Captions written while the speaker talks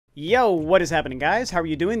Yo, what is happening, guys? How are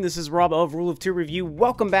you doing? This is Rob of Rule of Two Review.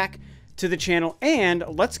 Welcome back to the channel, and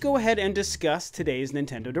let's go ahead and discuss today's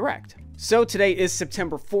Nintendo Direct. So today is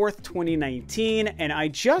September 4th, 2019, and I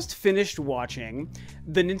just finished watching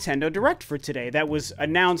the Nintendo Direct for today that was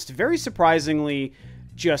announced very surprisingly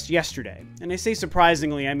just yesterday. And I say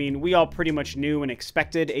surprisingly, I mean, we all pretty much knew and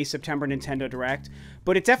expected a September Nintendo Direct,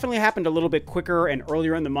 but it definitely happened a little bit quicker and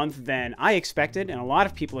earlier in the month than I expected, and a lot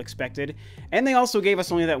of people expected, and they also gave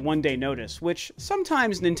us only that 1 day notice, which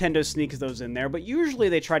sometimes Nintendo sneaks those in there, but usually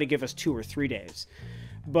they try to give us 2 or 3 days.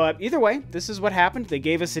 But either way, this is what happened. They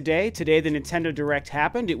gave us a day. Today, the Nintendo Direct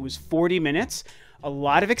happened. It was 40 minutes, a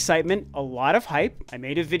lot of excitement, a lot of hype. I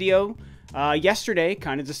made a video yesterday,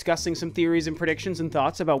 kind of discussing some theories and predictions and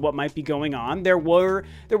thoughts about what might be going on. There were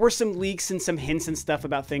some leaks and some hints and stuff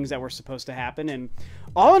about things that were supposed to happen, and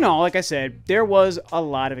all in all, like I said, there was a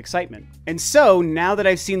lot of excitement. And so, now that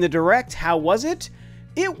I've seen the Direct, how was it?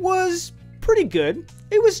 It was pretty good.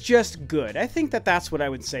 It was just good. I think that that's what I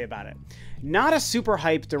would say about it. Not a super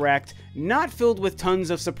hype Direct, not filled with tons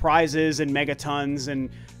of surprises and megatons and,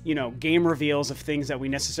 you know, game reveals of things that we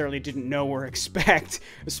necessarily didn't know or expect,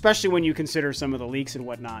 especially when you consider some of the leaks and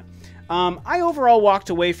whatnot. I overall walked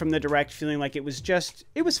away from the Direct feeling like it was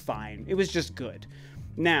fine. It was just good.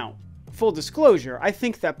 Now, full disclosure, I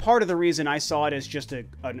think that part of the reason I saw it as just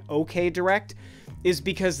an okay Direct is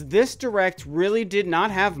because this Direct really did not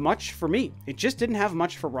have much for me. It just didn't have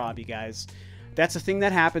much for Rob, you guys. That's a thing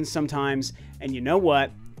that happens sometimes, and you know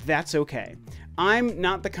what? That's okay. I'm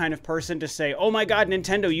not the kind of person to say, oh my god,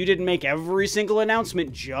 Nintendo, you didn't make every single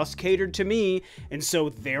announcement just catered to me, and so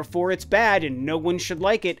therefore it's bad and no one should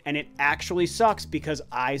like it, and it actually sucks because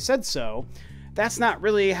I said so. That's not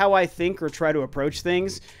really how I think or try to approach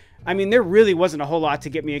things. I mean, there really wasn't a whole lot to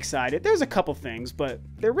get me excited. There's a couple things, but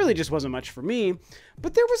there really just wasn't much for me.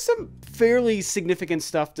 But there was some fairly significant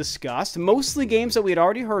stuff discussed, mostly games that we had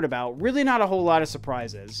already heard about, really not a whole lot of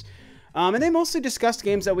surprises. And they mostly discussed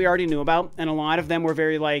games that we already knew about, and a lot of them were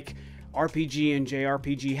very, like, RPG and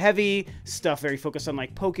JRPG heavy, stuff very focused on,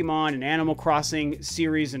 like, Pokemon and Animal Crossing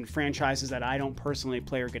series and franchises that I don't personally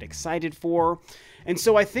play or get excited for. And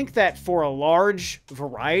so I think that for a large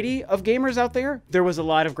variety of gamers out there, there was a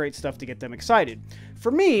lot of great stuff to get them excited.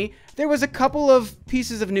 For me, there was a couple of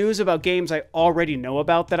pieces of news about games I already know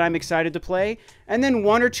about that I'm excited to play, and then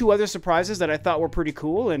 1 or 2 other surprises that I thought were pretty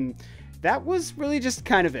cool, and that was really just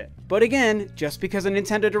kind of it. But again, just because a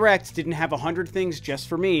Nintendo Direct didn't have 100 things just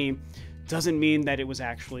for me, doesn't mean that it was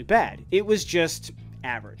actually bad. It was just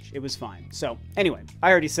average. It was fine. So anyway,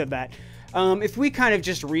 I already said that. If we kind of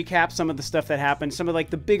just recap some of the stuff that happened, some of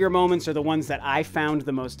like the bigger moments are the ones that I found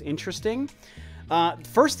the most interesting.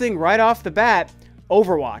 First thing right off the bat,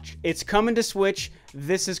 Overwatch. It's coming to Switch.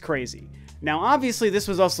 This is crazy. Now, obviously, this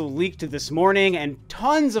was also leaked this morning, and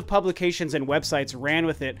tons of publications and websites ran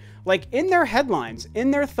with it. Like, in their headlines, in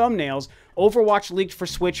their thumbnails, Overwatch leaked for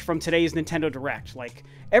Switch from today's Nintendo Direct. Like,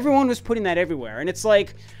 everyone was putting that everywhere. And it's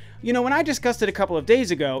like, you know, when I discussed it a couple of days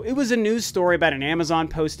ago, it was a news story about an Amazon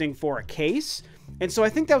posting for a case. And so I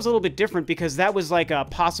think that was a little bit different because that was like a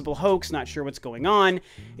possible hoax, not sure what's going on.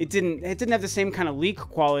 It didn't have the same kind of leak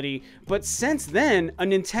quality. But since then, a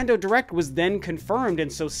Nintendo Direct was then confirmed.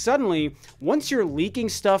 And so suddenly, once you're leaking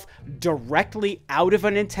stuff directly out of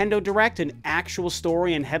a Nintendo Direct, an actual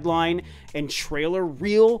story and headline and trailer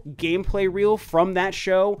reel, gameplay reel from that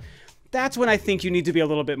show, that's when I think you need to be a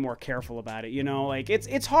little bit more careful about it, you know? Like,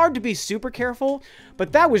 it's hard to be super careful,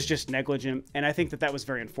 but that was just negligent, and I think that that was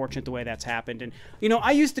very unfortunate the way that's happened. And, you know,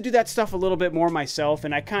 I used to do that stuff a little bit more myself,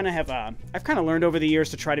 and I kind of have, I've kind of learned over the years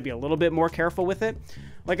to try to be a little bit more careful with it.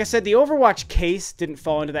 Like I said, the Overwatch case didn't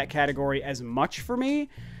fall into that category as much for me,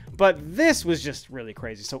 but this was just really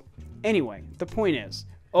crazy. So, anyway, the point is,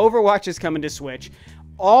 Overwatch is coming to Switch.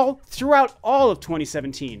 Throughout all of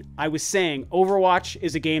 2017, I was saying Overwatch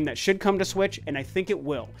is a game that should come to Switch, and I think it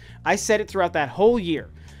will. I said it throughout that whole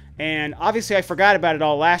year. And obviously I forgot about it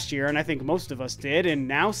all last year, and I think most of us did, and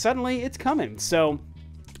now suddenly it's coming. So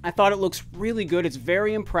I thought it looks really good. It's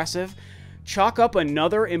very impressive. Chalk up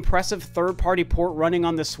another impressive third-party port running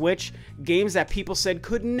on the Switch. Games that people said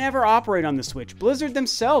could never operate on the Switch. Blizzard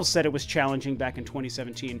themselves said it was challenging back in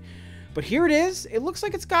 2017. But here it is. It looks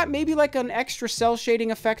like it's got maybe like an extra cell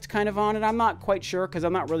shading effect kind of on it. I'm not quite sure because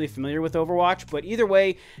I'm not really familiar with Overwatch. But either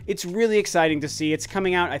way, it's really exciting to see. It's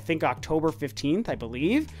coming out, I think, October 15th, I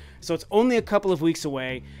believe. So it's only a couple of weeks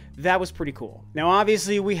away. That was pretty cool. Now,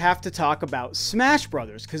 obviously, we have to talk about Smash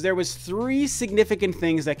Bros. Because there was 3 significant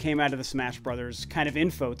things that came out of the Smash Bros. Kind of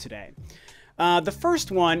info today. The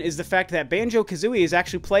first one is the fact that Banjo-Kazooie is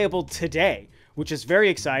actually playable today, which is very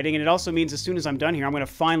exciting. And it also means as soon as I'm done here, I'm going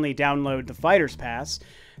to finally download the Fighters Pass,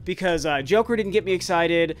 because Joker didn't get me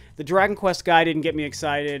excited, the Dragon Quest guy didn't get me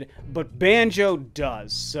excited, but Banjo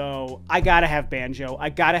does. So I gotta have Banjo. I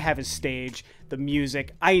gotta have his stage, the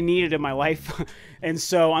music. I need it in my life. And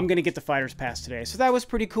so I'm gonna get the Fighters Pass today. So that was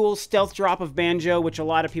pretty cool. Stealth drop of Banjo, which a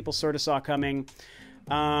lot of people sort of saw coming.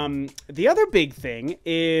 The other big thing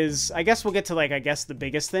is, I guess we'll get to the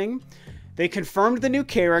biggest thing. They confirmed the new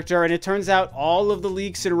character, and it turns out all of the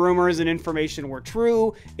leaks and rumors and information were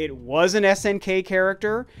true. It was an SNK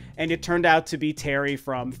character, and it turned out to be Terry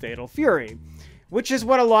from Fatal Fury, which is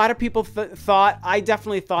what a lot of people thought. I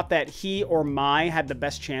definitely thought that he or Mai had the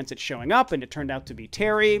best chance at showing up, and it turned out to be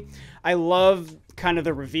Terry. I love kind of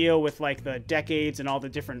the reveal with like the decades and all the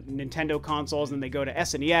different Nintendo consoles, and they go to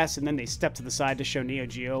SNES, and then they step to the side to show Neo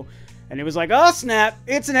Geo, and it was like, oh snap,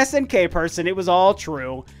 it's an SNK person. It was all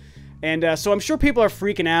true. And so I'm sure people are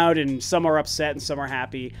freaking out, and some are upset and some are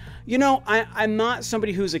happy. You know, I'm not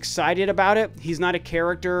somebody who's excited about it. He's not a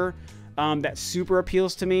character that super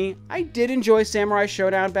appeals to me. I did enjoy Samurai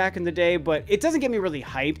Showdown back in the day, but it doesn't get me really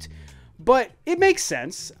hyped. But it makes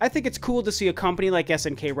sense. I think it's cool to see a company like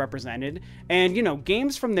SNK represented. And, you know,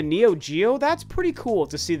 games from the Neo Geo, that's pretty cool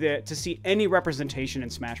to see any representation in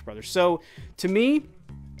Smash Bros. So, to me,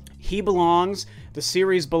 he belongs. The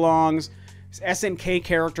series belongs. SNK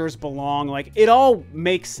characters belong. Like, it all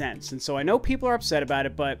makes sense. And so I know people are upset about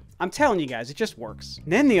it, but I'm telling you guys, it just works.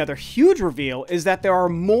 And then the other huge reveal is that there are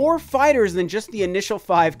more fighters than just the initial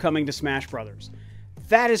 5 coming to Smash Brothers.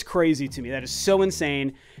 That is crazy to me. That is so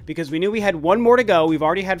insane, because we knew we had 1 more to go. We've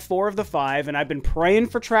already had 4 of the 5, and I've been praying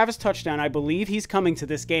for Travis Touchdown. I believe he's coming to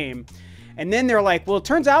this game. And then they're like, well, it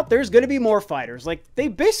turns out there's going to be more fighters. Like, they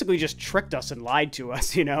basically just tricked us and lied to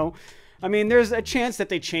us, you know? I mean, there's a chance that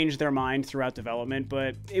they changed their mind throughout development,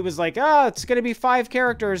 but it was like, it's going to be 5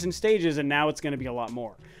 characters and stages, and now it's going to be a lot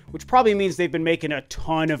more, which probably means they've been making a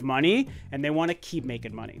ton of money, and they want to keep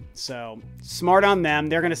making money. So, smart on them.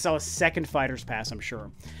 They're going to sell a second Fighters Pass, I'm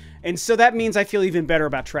sure. And so that means I feel even better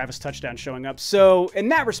about Travis Touchdown showing up. So, in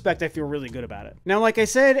that respect, I feel really good about it. Now, like I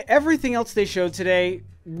said, everything else they showed today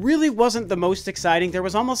really wasn't the most exciting. There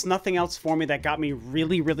was almost nothing else for me that got me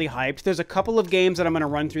really, really hyped. There's a couple of games that I'm going to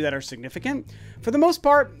run through that are significant. For the most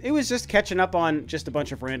part, it was just catching up on just a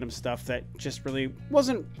bunch of random stuff that just really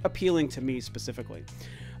wasn't appealing to me specifically.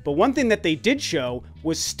 But one thing that they did show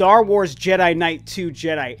was Star Wars Jedi Knight 2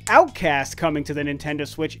 Jedi Outcast coming to the Nintendo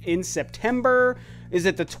Switch in September. Is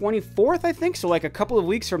it the 24th, I think? So like a couple of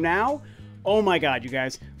weeks from now. Oh my god, you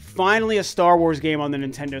guys. Finally a Star Wars game on the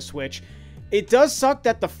Nintendo Switch. It does suck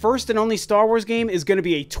that the first and only Star Wars game is going to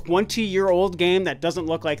be a 20-year-old game that doesn't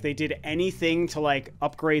look like they did anything to like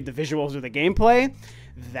upgrade the visuals or the gameplay.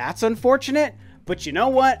 That's unfortunate, but you know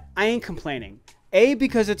what? I ain't complaining. A,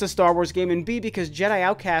 because it's a Star Wars game, and B, because Jedi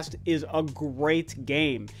Outcast is a great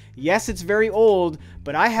game. Yes, it's very old,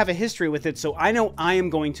 but I have a history with it, so I know I am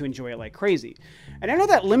going to enjoy it like crazy. And I know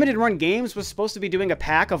that Limited Run Games was supposed to be doing a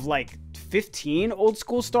pack of like 15 old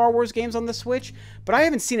school Star Wars games on the Switch, but I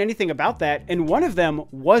haven't seen anything about that, and one of them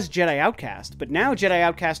was Jedi Outcast, but now Jedi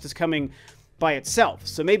Outcast is coming by itself,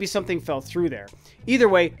 so maybe something fell through there. Either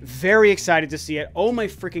way, very excited to see it. Oh my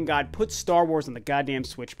freaking god, put Star Wars on the goddamn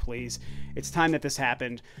Switch, please. It's time that this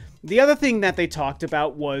happened. The other thing that they talked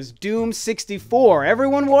about was Doom 64.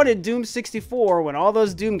 Everyone wanted Doom 64 when all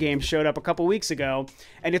those Doom games showed up a couple weeks ago,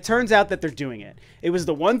 and it turns out that they're doing it. It was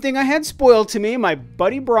the one thing I had spoiled to me. My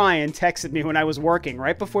buddy Brian texted me when I was working,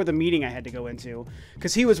 right before the meeting I had to go into,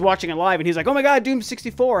 because he was watching it live, and he's like, oh my god, Doom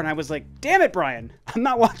 64, and I was like, damn it, Brian, I'm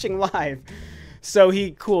not watching live. So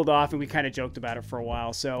he cooled off, and we kind of joked about it for a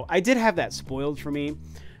while. So I did have that spoiled for me.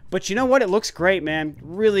 But you know what? It looks great, man.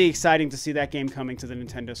 Really exciting to see that game coming to the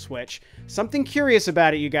Nintendo Switch. Something curious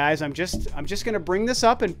about it, you guys. I'm just going to bring this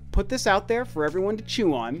up and put this out there for everyone to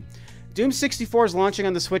chew on. Doom 64 is launching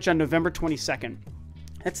on the Switch on November 22nd.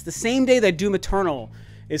 That's the same day that Doom Eternal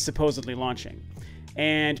is supposedly launching.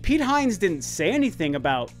 And Pete Hines didn't say anything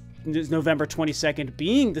about November 22nd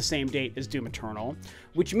being the same date as Doom Eternal,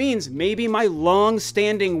 which means maybe my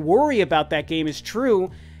long-standing worry about that game is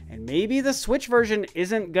true, and maybe the Switch version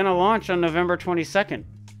isn't going to launch on November 22nd.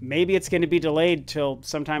 Maybe it's going to be delayed till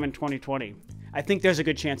sometime in 2020. I think there's a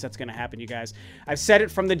good chance that's going to happen, you guys. I've said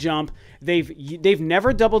it from the jump. They've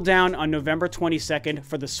never doubled down on November 22nd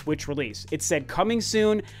for the Switch release. It said coming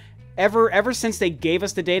soon. Ever since they gave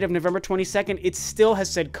us the date of November 22nd, it still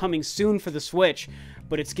has said coming soon for the Switch,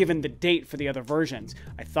 but it's given the date for the other versions.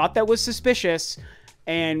 I thought that was suspicious,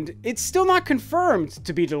 and it's still not confirmed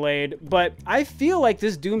to be delayed, but I feel like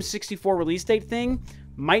this Doom 64 release date thing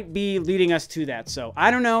might be leading us to that. So I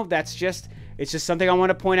don't know. It's It's just something I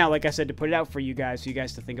want to point out, like I said, to put it out for you guys, so you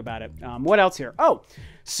guys to think about it. What else here? Oh,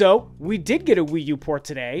 so we did get a Wii U port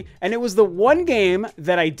today, and it was the one game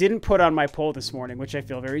that I didn't put on my poll this morning, which I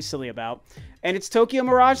feel very silly about. And it's Tokyo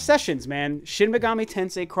Mirage Sessions, man. Shin Megami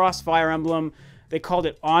Tensei Cross Fire Emblem. They called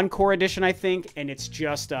it Encore Edition, I think, and it's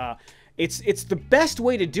just... It's the best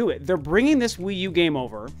way to do it. They're bringing this Wii U game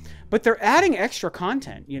over, but they're adding extra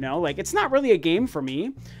content, you know? Like, it's not really a game for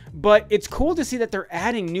me, but it's cool to see that they're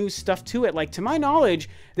adding new stuff to it. Like, to my knowledge,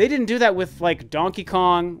 they didn't do that with, like, Donkey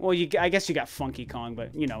Kong. Well, I guess you got Funky Kong,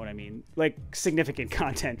 but you know what I mean. Like, significant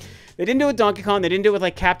content. They didn't do it with Donkey Kong. They didn't do it with,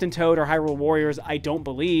 like, Captain Toad or Hyrule Warriors, I don't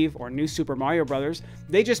believe, or New Super Mario Brothers.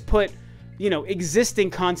 They just put, you know,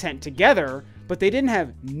 existing content together, but they didn't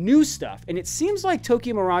have new stuff. And it seems like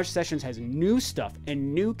Tokyo Mirage Sessions has new stuff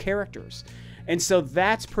and new characters. And so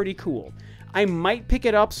that's pretty cool. I might pick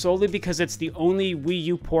it up solely because it's the only Wii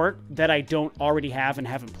U port that I don't already have and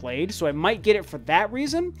haven't played. So I might get it for that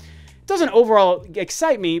reason. It doesn't overall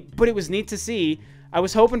excite me, but it was neat to see. I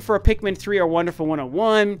was hoping for a Pikmin 3 or Wonderful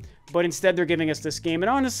 101, but instead they're giving us this game. And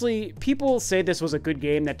honestly, people say this was a good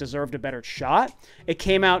game that deserved a better shot. It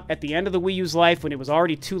came out at the end of the Wii U's life when it was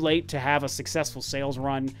already too late to have a successful sales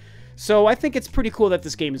run. So I think it's pretty cool that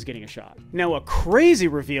this game is getting a shot. Now, a crazy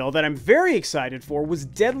reveal that I'm very excited for was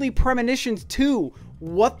Deadly Premonitions 2.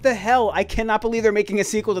 What the hell? I cannot believe they're making a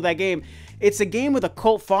sequel to that game. It's a game with a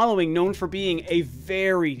cult following known for being a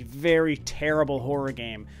very, very terrible horror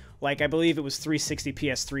game. Like, I believe it was 360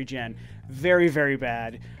 PS3 gen. Very, very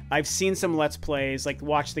bad. I've seen some Let's Plays, like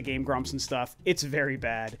watch the Game Grumps and stuff. It's very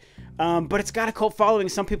bad. But it's got a cult following.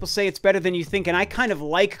 Some people say it's better than you think, and I kind of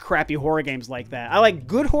like crappy horror games like that. I like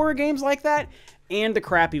good horror games like that and the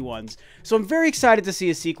crappy ones. So I'm very excited to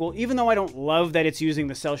see a sequel, even though I don't love that it's using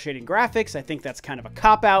the cel shading graphics. I think that's kind of a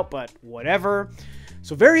cop-out, but whatever.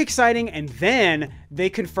 So very exciting, and then they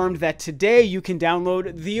confirmed that today you can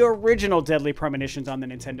download the original Deadly Premonitions on the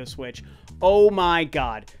Nintendo Switch. Oh my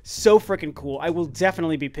god, so freaking cool. I will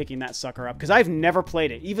definitely be picking that sucker up, because I've never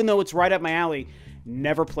played it. Even though it's right up my alley,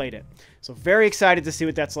 never played it. So very excited to see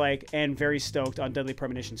what that's like, and very stoked on Deadly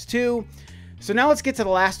Premonitions 2. So now let's get to the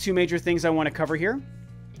last two major things I want to cover here.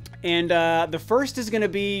 And the first is going to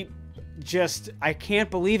be just, I can't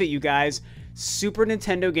believe it, you guys, Super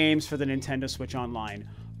Nintendo games for the Nintendo Switch Online.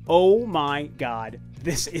 Oh my god,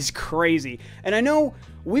 this is crazy. And I know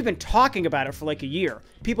we've been talking about it for like a year.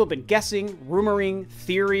 People have been guessing, rumoring,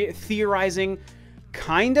 theorizing,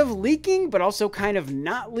 kind of leaking, but also kind of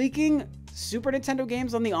not leaking Super Nintendo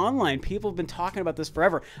games on the online. People have been talking about this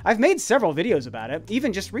forever. I've made several videos about it,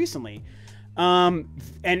 even just recently. And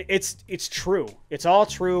it's true. It's all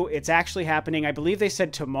true. It's actually happening. I believe they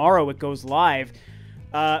said tomorrow it goes live.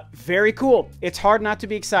 Very cool. It's hard not to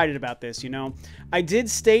be excited about this, you know. I did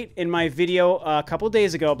state in my video a couple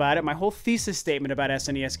days ago about it, my whole thesis statement about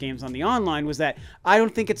SNES games on the online was that I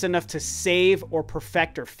don't think it's enough to save or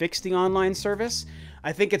perfect or fix the online service.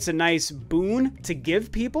 I think it's a nice boon to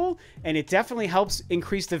give people, and it definitely helps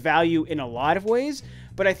increase the value in a lot of ways,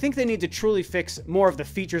 but I think they need to truly fix more of the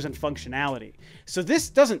features and functionality. So this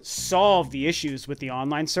doesn't solve the issues with the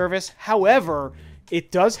online service. However,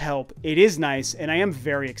 it does help, it is nice, and I am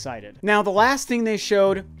very excited. Now, the last thing they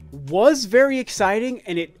showed was very exciting,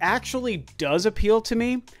 and it actually does appeal to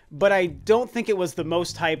me, but I don't think it was the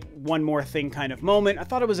most hype, one more thing kind of moment. I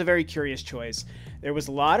thought it was a very curious choice. There was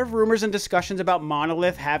a lot of rumors and discussions about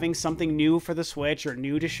Monolith having something new for the Switch or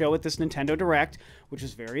new to show at this Nintendo Direct, which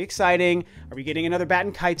is very exciting. Are we getting another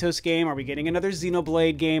Baten Kaitos game? Are we getting another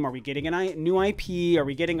Xenoblade game? Are we getting a new IP? Are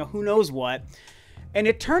we getting a who knows what? And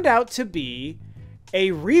it turned out to be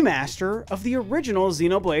a remaster of the original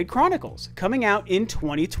Xenoblade Chronicles coming out in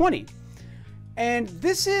 2020. And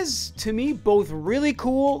this is, to me, both really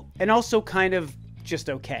cool and also kind of just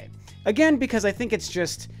okay. Again, because I think it's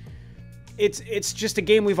just a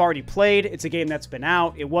game we've already played. It's a game that's been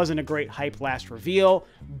out. It wasn't a great hype last reveal.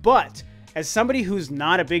 But as somebody who's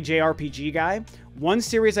not a big JRPG guy, one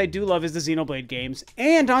series I do love is the Xenoblade games.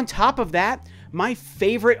 And on top of that, my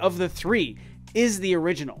favorite of the three is the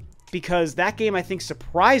original, because that game, I think,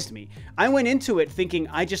 surprised me. I went into it thinking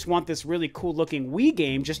I just want this really cool looking Wii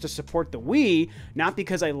game just to support the Wii, not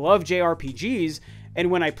because I love JRPGs. And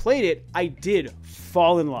when I played it, I did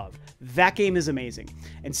fall in love. That game is amazing.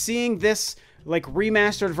 And seeing this like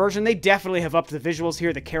remastered version, they definitely have upped the visuals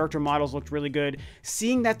here. The character models looked really good.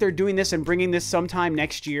 Seeing that they're doing this and bringing this sometime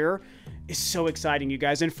next year is so exciting, you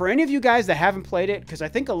guys. And for any of you guys that haven't played it, because I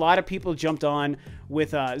think a lot of people jumped on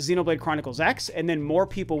with Xenoblade Chronicles X, and then more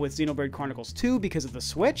people with Xenoblade Chronicles 2 because of the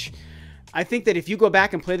Switch. I think that if you go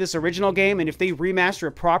back and play this original game, and if they remaster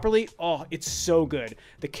it properly, oh, it's so good.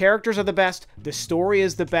 The characters are the best. The story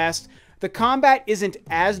is the best. The combat isn't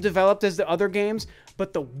as developed as the other games,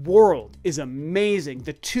 but the world is amazing.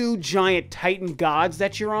 The two giant Titan gods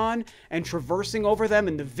that you're on and traversing over them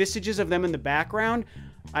and the visages of them in the background,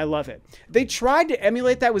 I love it. They tried to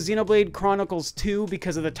emulate that with Xenoblade Chronicles 2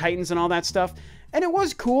 because of the Titans and all that stuff, and it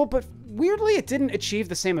was cool, but weirdly it didn't achieve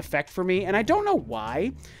the same effect for me, and I don't know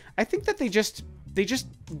why. I think that they just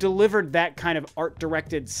delivered that kind of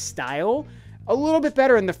art-directed style a little bit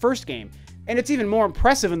better in the first game. And it's even more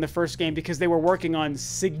impressive in the first game because they were working on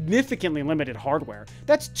significantly limited hardware.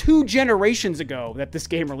 That's 2 generations ago that this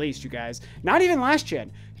game released, you guys. Not even last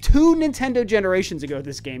gen. 2 Nintendo generations ago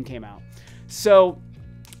this game came out. So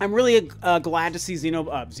I'm really glad to see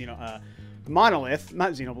Monolith,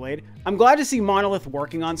 not Xenoblade. I'm glad to see Monolith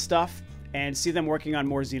working on stuff and see them working on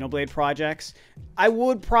more Xenoblade projects. I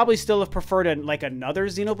would probably still have preferred another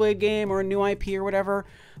Xenoblade game or a new IP or whatever,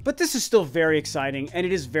 but this is still very exciting and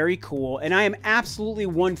it is very cool, and I am absolutely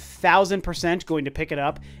 1000% going to pick it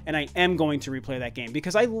up, and I am going to replay that game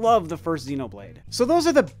because I love the first Xenoblade. So those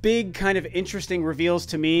are the big kind of interesting reveals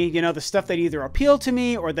to me, you know, the stuff that either appealed to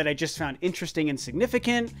me or that I just found interesting and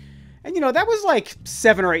significant. And, you know, that was like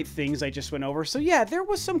 7 or 8 things I just went over. So, yeah, there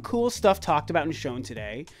was some cool stuff talked about and shown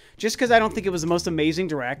today. Just because I don't think it was the most amazing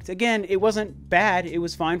Direct. Again, it wasn't bad. It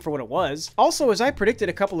was fine for what it was. Also, as I predicted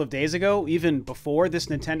a couple of days ago, even before this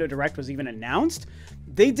Nintendo Direct was even announced,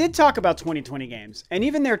 they did talk about 2020 games. And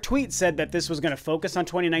even their tweet said that this was going to focus on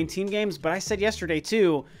 2019 games. But I said yesterday,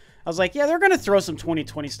 too, I was like, yeah, they're going to throw some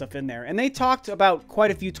 2020 stuff in there. And they talked about quite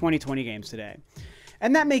a few 2020 games today.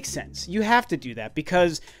 And that makes sense. You have to do that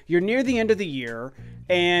because you're near the end of the year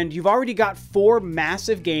and you've already got 4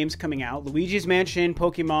 massive games coming out. Luigi's Mansion,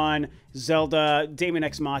 Pokemon, Zelda, Daemon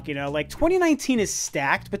X Machina. Like 2019 is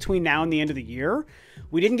stacked between now and the end of the year.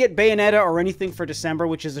 We didn't get Bayonetta or anything for December,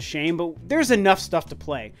 which is a shame, but there's enough stuff to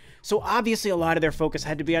play. So obviously a lot of their focus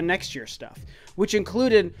had to be on next year's stuff, which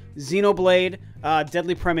included Xenoblade,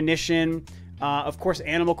 Deadly Premonition, of course,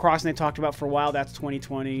 Animal Crossing they talked about for a while. That's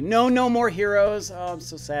 2020. No More Heroes. Oh, I'm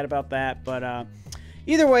so sad about that. But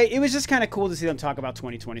either way, it was just kind of cool to see them talk about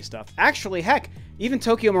 2020 stuff. Actually, heck, even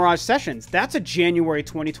Tokyo Mirage Sessions, that's a January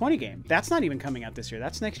 2020 game. That's not even coming out this year.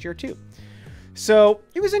 That's next year, too. So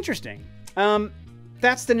it was interesting.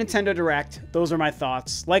 That's the Nintendo Direct. Those are my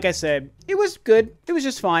thoughts. Like I said, it was good. It was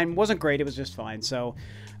just fine. Wasn't great. It was just fine. So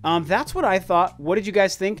that's what I thought. What did you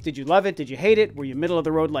guys think? Did you love it? Did you hate it? Were you middle of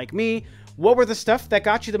the road like me? What were the stuff that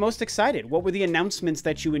got you the most excited? What were the announcements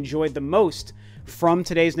that you enjoyed the most from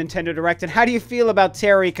today's Nintendo Direct? And how do you feel about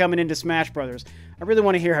Terry coming into Smash Bros? I really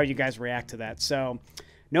want to hear how you guys react to that. So,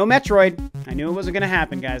 no Metroid. I knew it wasn't going to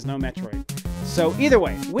happen, guys. No Metroid. So, either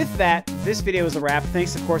way, with that, this video is a wrap.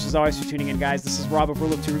 Thanks, of course, as always, for tuning in, guys. This is Rob of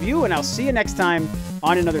Ro2R Review, and I'll see you next time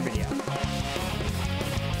on another video.